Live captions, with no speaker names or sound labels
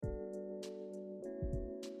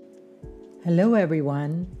Hello,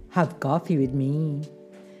 everyone. Have coffee with me.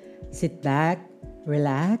 Sit back,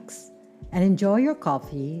 relax, and enjoy your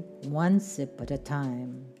coffee one sip at a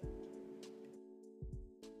time.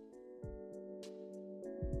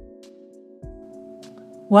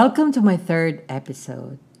 Welcome to my third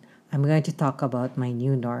episode. I'm going to talk about my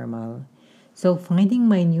new normal. So, finding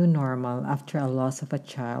my new normal after a loss of a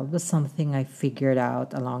child was something I figured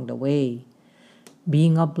out along the way.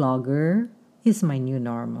 Being a blogger is my new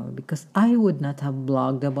normal because I would not have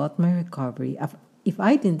blogged about my recovery if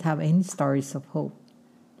I didn't have any stories of hope.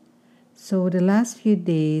 So the last few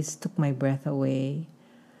days took my breath away.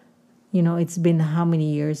 It's been how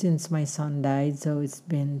many years since my son died? So it's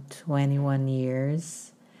been 21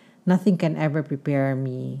 years. Nothing can ever prepare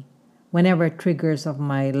me whenever triggers of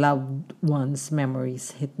my loved ones'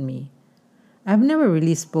 memories hit me. I've never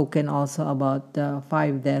really spoken also about the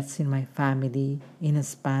five deaths in my family in a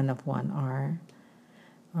span of 1 hour.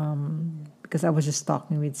 Because I was just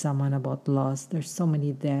talking with someone about loss. There's so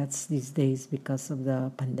many deaths these days because of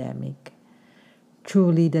the pandemic.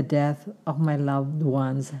 Truly, the death of my loved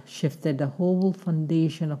ones shifted the whole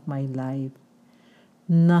foundation of my life.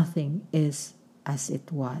 Nothing is as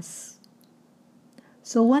it was.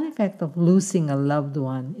 So, one effect of losing a loved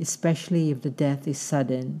one, especially if the death is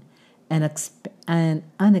sudden and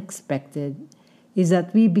unexpected, is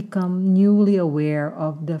that we become newly aware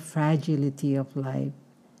of the fragility of life.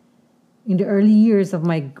 In the early years of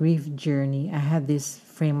my grief journey, I had this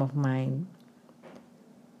frame of mind.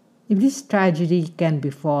 If this tragedy can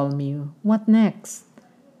befall me, what next?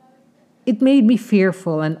 It made me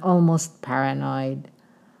fearful and almost paranoid.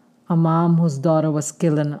 A mom whose daughter was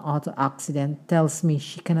killed in an auto accident tells me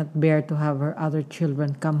she cannot bear to have her other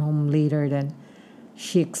children come home later than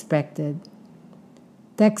she expected.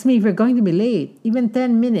 Text me if you're going to be late, even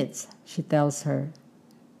 10 minutes, she tells her.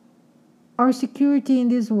 Our security in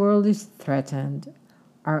this world is threatened.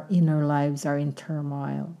 Our inner lives are in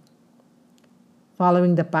turmoil.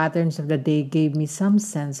 Following the patterns of the day gave me some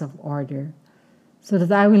sense of order so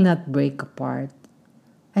that I will not break apart.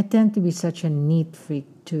 I tend to be such a neat freak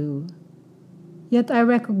too. Yet I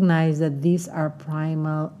recognize that these are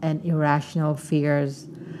primal and irrational fears,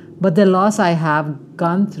 but the loss I have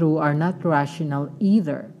gone through are not rational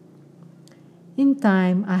either. In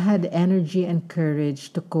time, I had energy and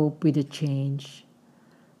courage to cope with the change.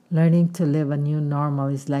 Learning to live a new normal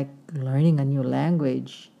is like learning a new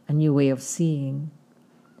language, a new way of seeing.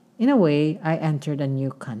 In a way, I entered a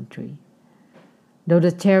new country. Though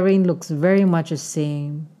the terrain looks very much the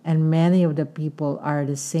same and many of the people are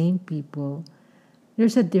the same people,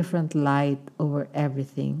 there's a different light over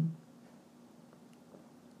everything.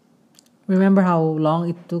 Remember how long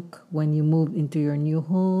it took when you moved into your new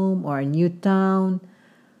home or a new town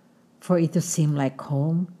for it to seem like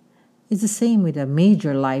home? It's the same with a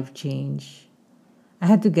major life change. I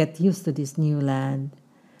had to get used to this new land,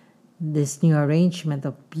 this new arrangement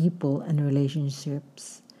of people and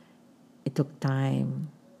relationships. It took time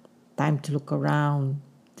to look around,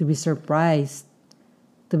 to be surprised,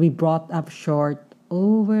 to be brought up short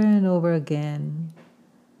over and over again.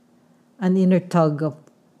 An inner tug of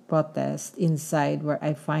protest inside where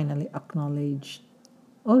I finally acknowledged,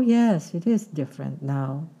 oh, yes, it is different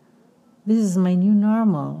now. This is my new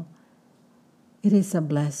normal. It is a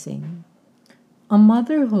blessing. A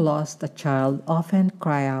mother who lost a child often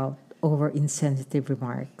cry out over insensitive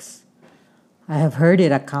remarks. I have heard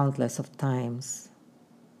it a countless of times.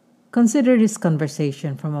 Consider this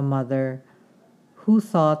conversation from a mother who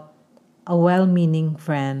thought a well meaning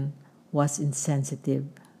friend was insensitive.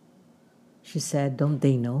 She said, don't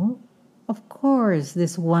they know? Of course,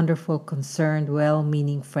 these wonderful, concerned, well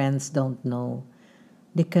meaning friends don't know.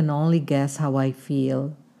 They can only guess how I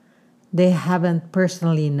feel. They haven't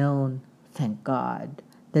personally known, thank God,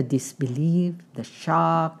 the disbelief, the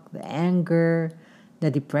shock, the anger, the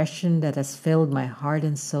depression that has filled my heart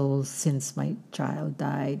and soul since my child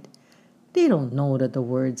died. They don't know that the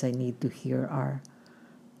words I need to hear are,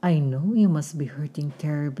 I know you must be hurting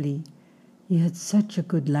terribly. You had such a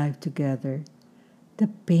good life together. The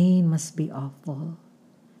pain must be awful.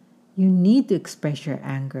 You need to express your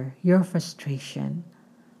anger, your frustration.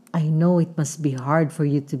 I know it must be hard for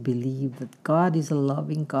you to believe that God is a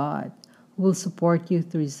loving God who will support you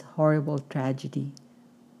through this horrible tragedy.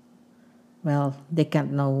 Well, they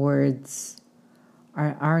can't know words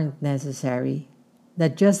aren't necessary.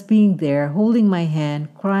 That just being there, holding my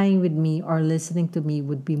hand, crying with me, or listening to me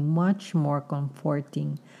would be much more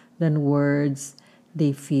comforting than words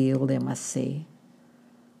they feel they must say.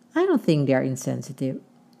 I don't think they are insensitive.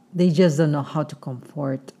 They just don't know how to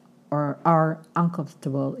comfort or are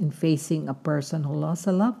uncomfortable in facing a person who lost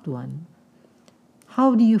a loved one.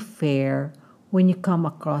 How do you fare when you come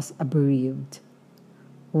across a bereaved?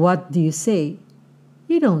 What do you say?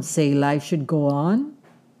 You don't say life should go on.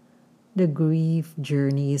 The grief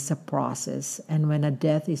journey is a process, and when a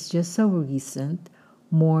death is just so recent,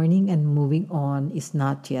 mourning and moving on is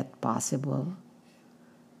not yet possible.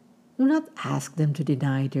 Do not ask them to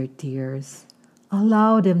deny their tears.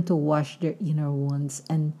 Allow them to wash their inner wounds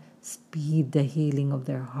and speed the healing of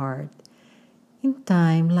their heart. In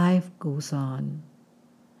time, life goes on.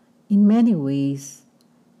 In many ways,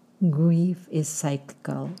 grief is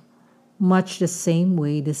cyclical, much the same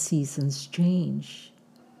way the seasons change.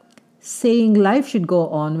 Saying life should go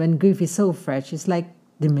on when grief is so fresh is like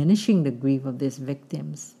diminishing the grief of these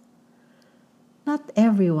victims. Not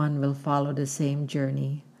everyone will follow the same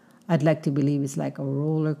journey. I'd like to believe it's like a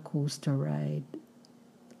roller coaster ride.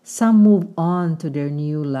 Some move on to their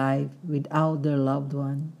new life without their loved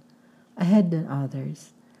one ahead than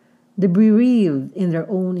others. The bereaved, in their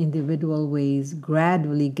own individual ways,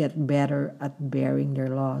 gradually get better at bearing their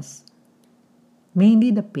loss. Mainly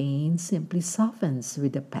the pain simply softens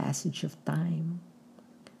with the passage of time.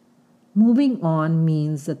 Moving on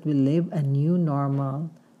means that we live a new normal,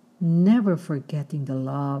 never forgetting the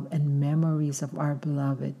love and memories of our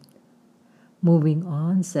beloved. Moving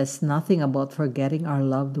on says nothing about forgetting our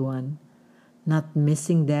loved one, not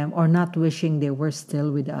missing them, or not wishing they were still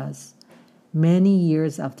with us many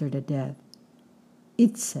years after the death.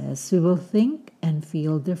 It says we will think and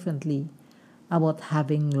feel differently about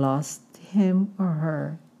having lost him or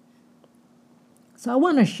her. So I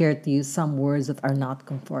want to share to you some words that are not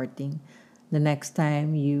comforting. The next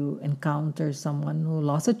time you encounter someone who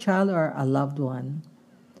lost a child or a loved one,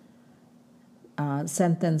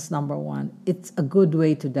 sentence number one, it's a good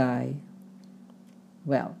way to die.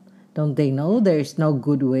 Well, don't they know there is no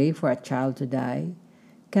good way for a child to die?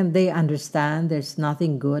 Can they understand there's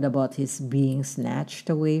nothing good about his being snatched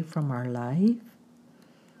away from our life?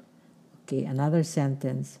 Okay, another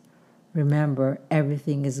sentence. Remember,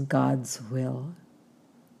 everything is God's will.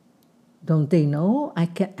 Don't they know I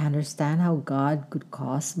can't understand how God could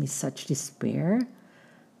cause me such despair?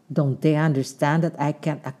 Don't they understand that I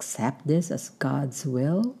can't accept this as God's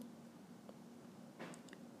will?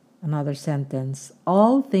 Another sentence.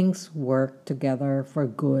 All things work together for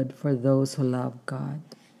good for those who love God.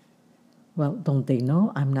 Well, don't they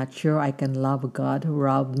know I'm not sure I can love a God who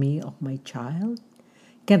robbed me of my child?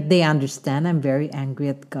 Can't they understand I'm very angry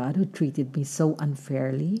at God who treated me so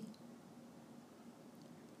unfairly?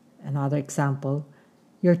 Another example,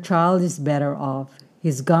 your child is better off.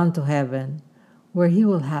 He's gone to heaven, where he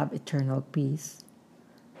will have eternal peace.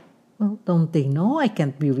 Well, don't they know I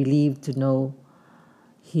can't be relieved to know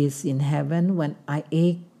he's in heaven when I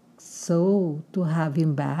ache so to have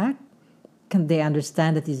him back? Can they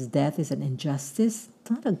understand that his death is an injustice,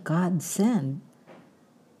 not a godsend?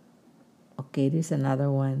 Okay, there's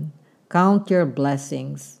another one. Count your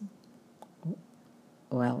blessings.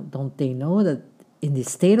 Well, don't they know that in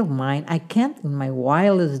this state of mind, I can't in my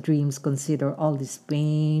wildest dreams consider all this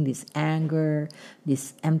pain, this anger,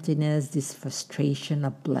 this emptiness, this frustration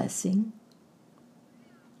a blessing?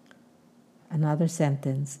 Another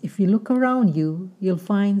sentence. If you look around you, you'll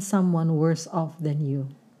find someone worse off than you.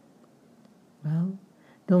 Well,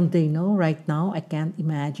 don't they know right now I can't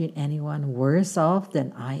imagine anyone worse off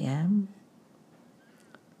than I am?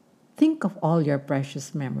 Think of all your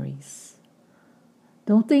precious memories.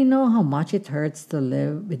 Don't they know how much it hurts to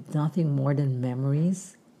live with nothing more than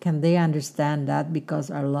memories? Can they understand that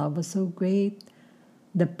because our love was so great,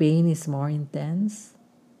 the pain is more intense?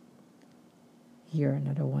 Here,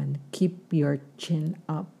 another one. Keep your chin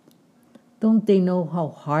up. Don't they know how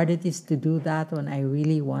hard it is to do that when I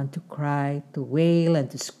really want to cry, to wail, and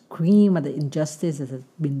to scream at the injustice that has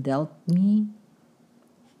been dealt me?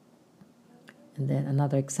 And then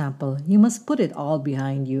another example. You must put it all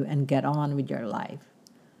behind you and get on with your life.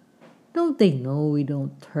 Don't they know we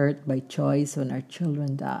don't hurt by choice when our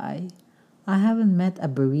children die? I haven't met a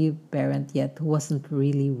bereaved parent yet who wasn't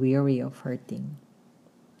really weary of hurting.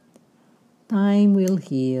 Time will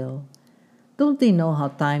heal. Don't they know how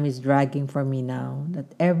time is dragging for me now,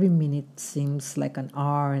 that every minute seems like an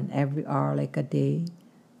hour and every hour like a day?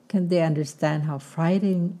 Can they understand how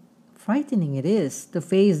frightening it is to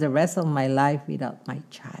face the rest of my life without my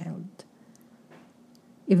child?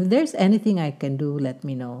 If there's anything I can do, let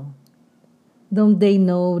me know. Don't they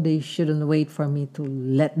know they shouldn't wait for me to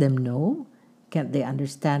let them know? Can't they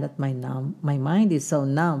understand that my mind is so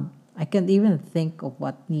numb, I can't even think of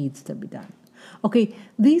what needs to be done? Okay,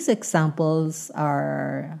 these examples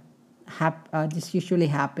are this usually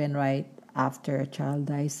happen right after a child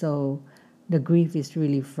dies, so the grief is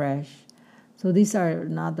really fresh. So these are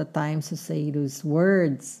not the times to say those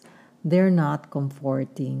words. They're not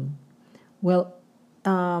comforting. Well,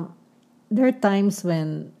 um, there are times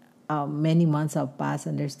when many months have passed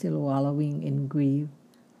and they're still wallowing in grief.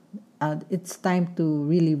 It's time to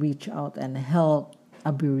really reach out and help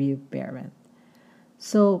a bereaved parent.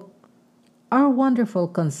 So, our wonderful,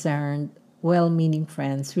 concerned, well meaning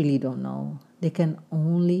friends really don't know. They can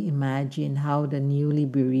only imagine how the newly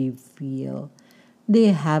bereaved feel.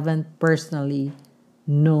 They haven't personally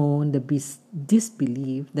known the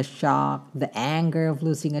disbelief, the shock, the anger of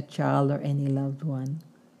losing a child or any loved one.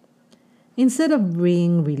 Instead of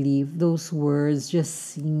bringing relief, those words just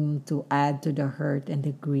seem to add to the hurt and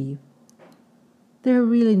the grief. There are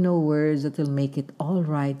really no words that will make it all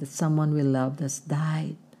right that someone we loved has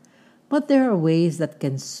died. But there are ways that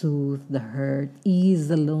can soothe the hurt, ease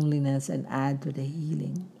the loneliness, and add to the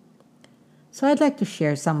healing. So I'd like to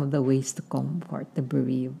share some of the ways to comfort the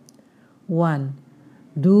bereaved. 1.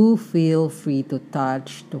 Do feel free to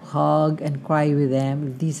touch, to hug, and cry with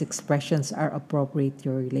them if these expressions are appropriate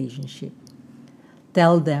to your relationship.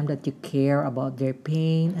 Tell them that you care about their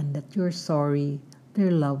pain and that you're sorry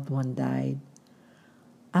their loved one died.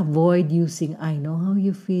 Avoid using "I know how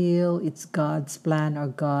you feel," "it's God's plan," or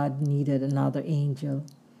 "God needed another angel."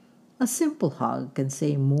 A simple hug can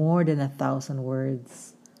say more than 1,000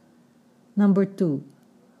 words. Number 2,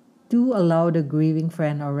 do allow the grieving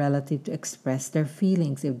friend or relative to express their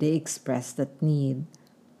feelings if they express that need.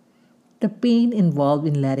 The pain involved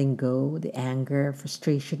in letting go, the anger,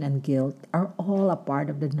 frustration, and guilt are all a part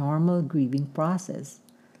of the normal grieving process,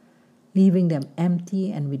 leaving them empty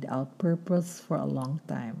and without purpose for a long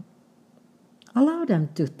time. Allow them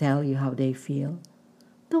to tell you how they feel.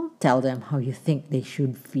 Don't tell them how you think they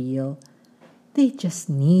should feel. They just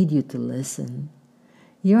need you to listen.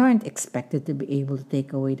 You aren't expected to be able to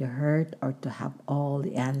take away the hurt or to have all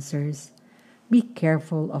the answers. Be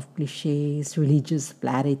careful of cliches, religious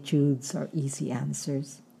platitudes, or easy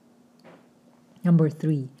answers. Number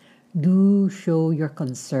 3, do show your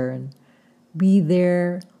concern. Be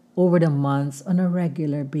there over the months on a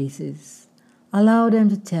regular basis. Allow them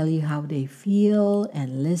to tell you how they feel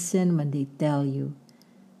and listen when they tell you.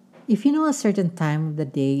 If you know a certain time of the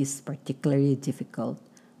day is particularly difficult,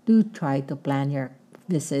 do try to plan your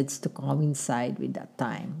visits to coincide with that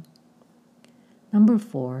time. Number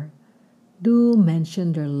 4, do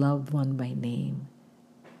mention their loved one by name.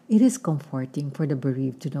 It is comforting for the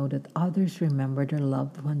bereaved to know that others remember their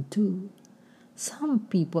loved one too. Some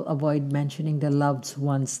people avoid mentioning the loved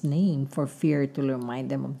one's name for fear to remind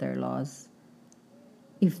them of their loss.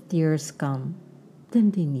 If tears come,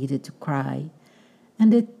 then they needed to cry.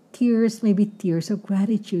 And the tears may be tears of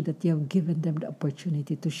gratitude that you have given them the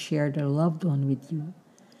opportunity to share their loved one with you.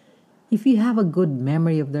 If you have a good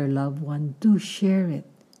memory of their loved one, do share it.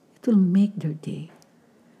 It will make their day.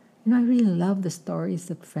 I really love the stories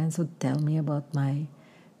that friends would tell me about my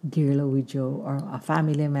dear Louie Joe or a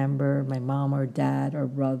family member, my mom or dad or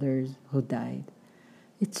brothers who died.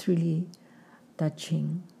 It's really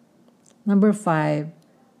touching. Number 5,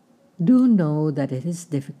 do know that it is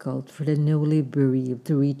difficult for the newly bereaved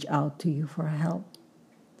to reach out to you for help.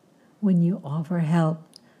 When you offer help,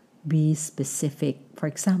 be specific. For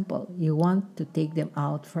example, you want to take them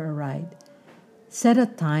out for a ride. Set a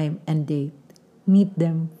time and date. Meet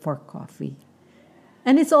them for coffee.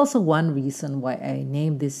 And it's also one reason why I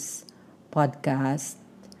named this podcast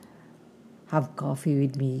Have Coffee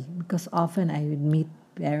with Me, because often I would meet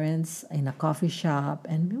parents in a coffee shop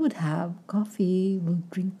and we would have coffee, we'll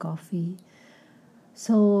drink coffee.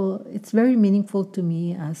 So it's very meaningful to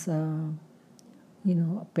me as a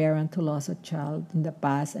parent who lost a child in the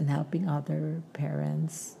past and helping other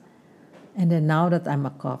parents. And then now that I'm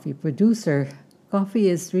a coffee producer, coffee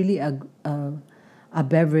is really a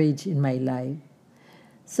beverage in my life.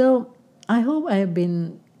 So I hope I have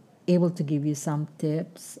been able to give you some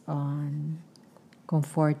tips on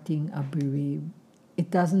comforting a bereaved.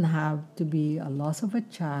 It doesn't have to be a loss of a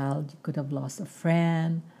child. You could have lost a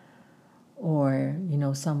friend or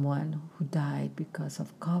someone who died because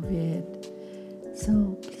of COVID.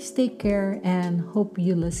 So please take care and hope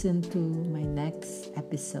you listen to my next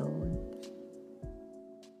episode.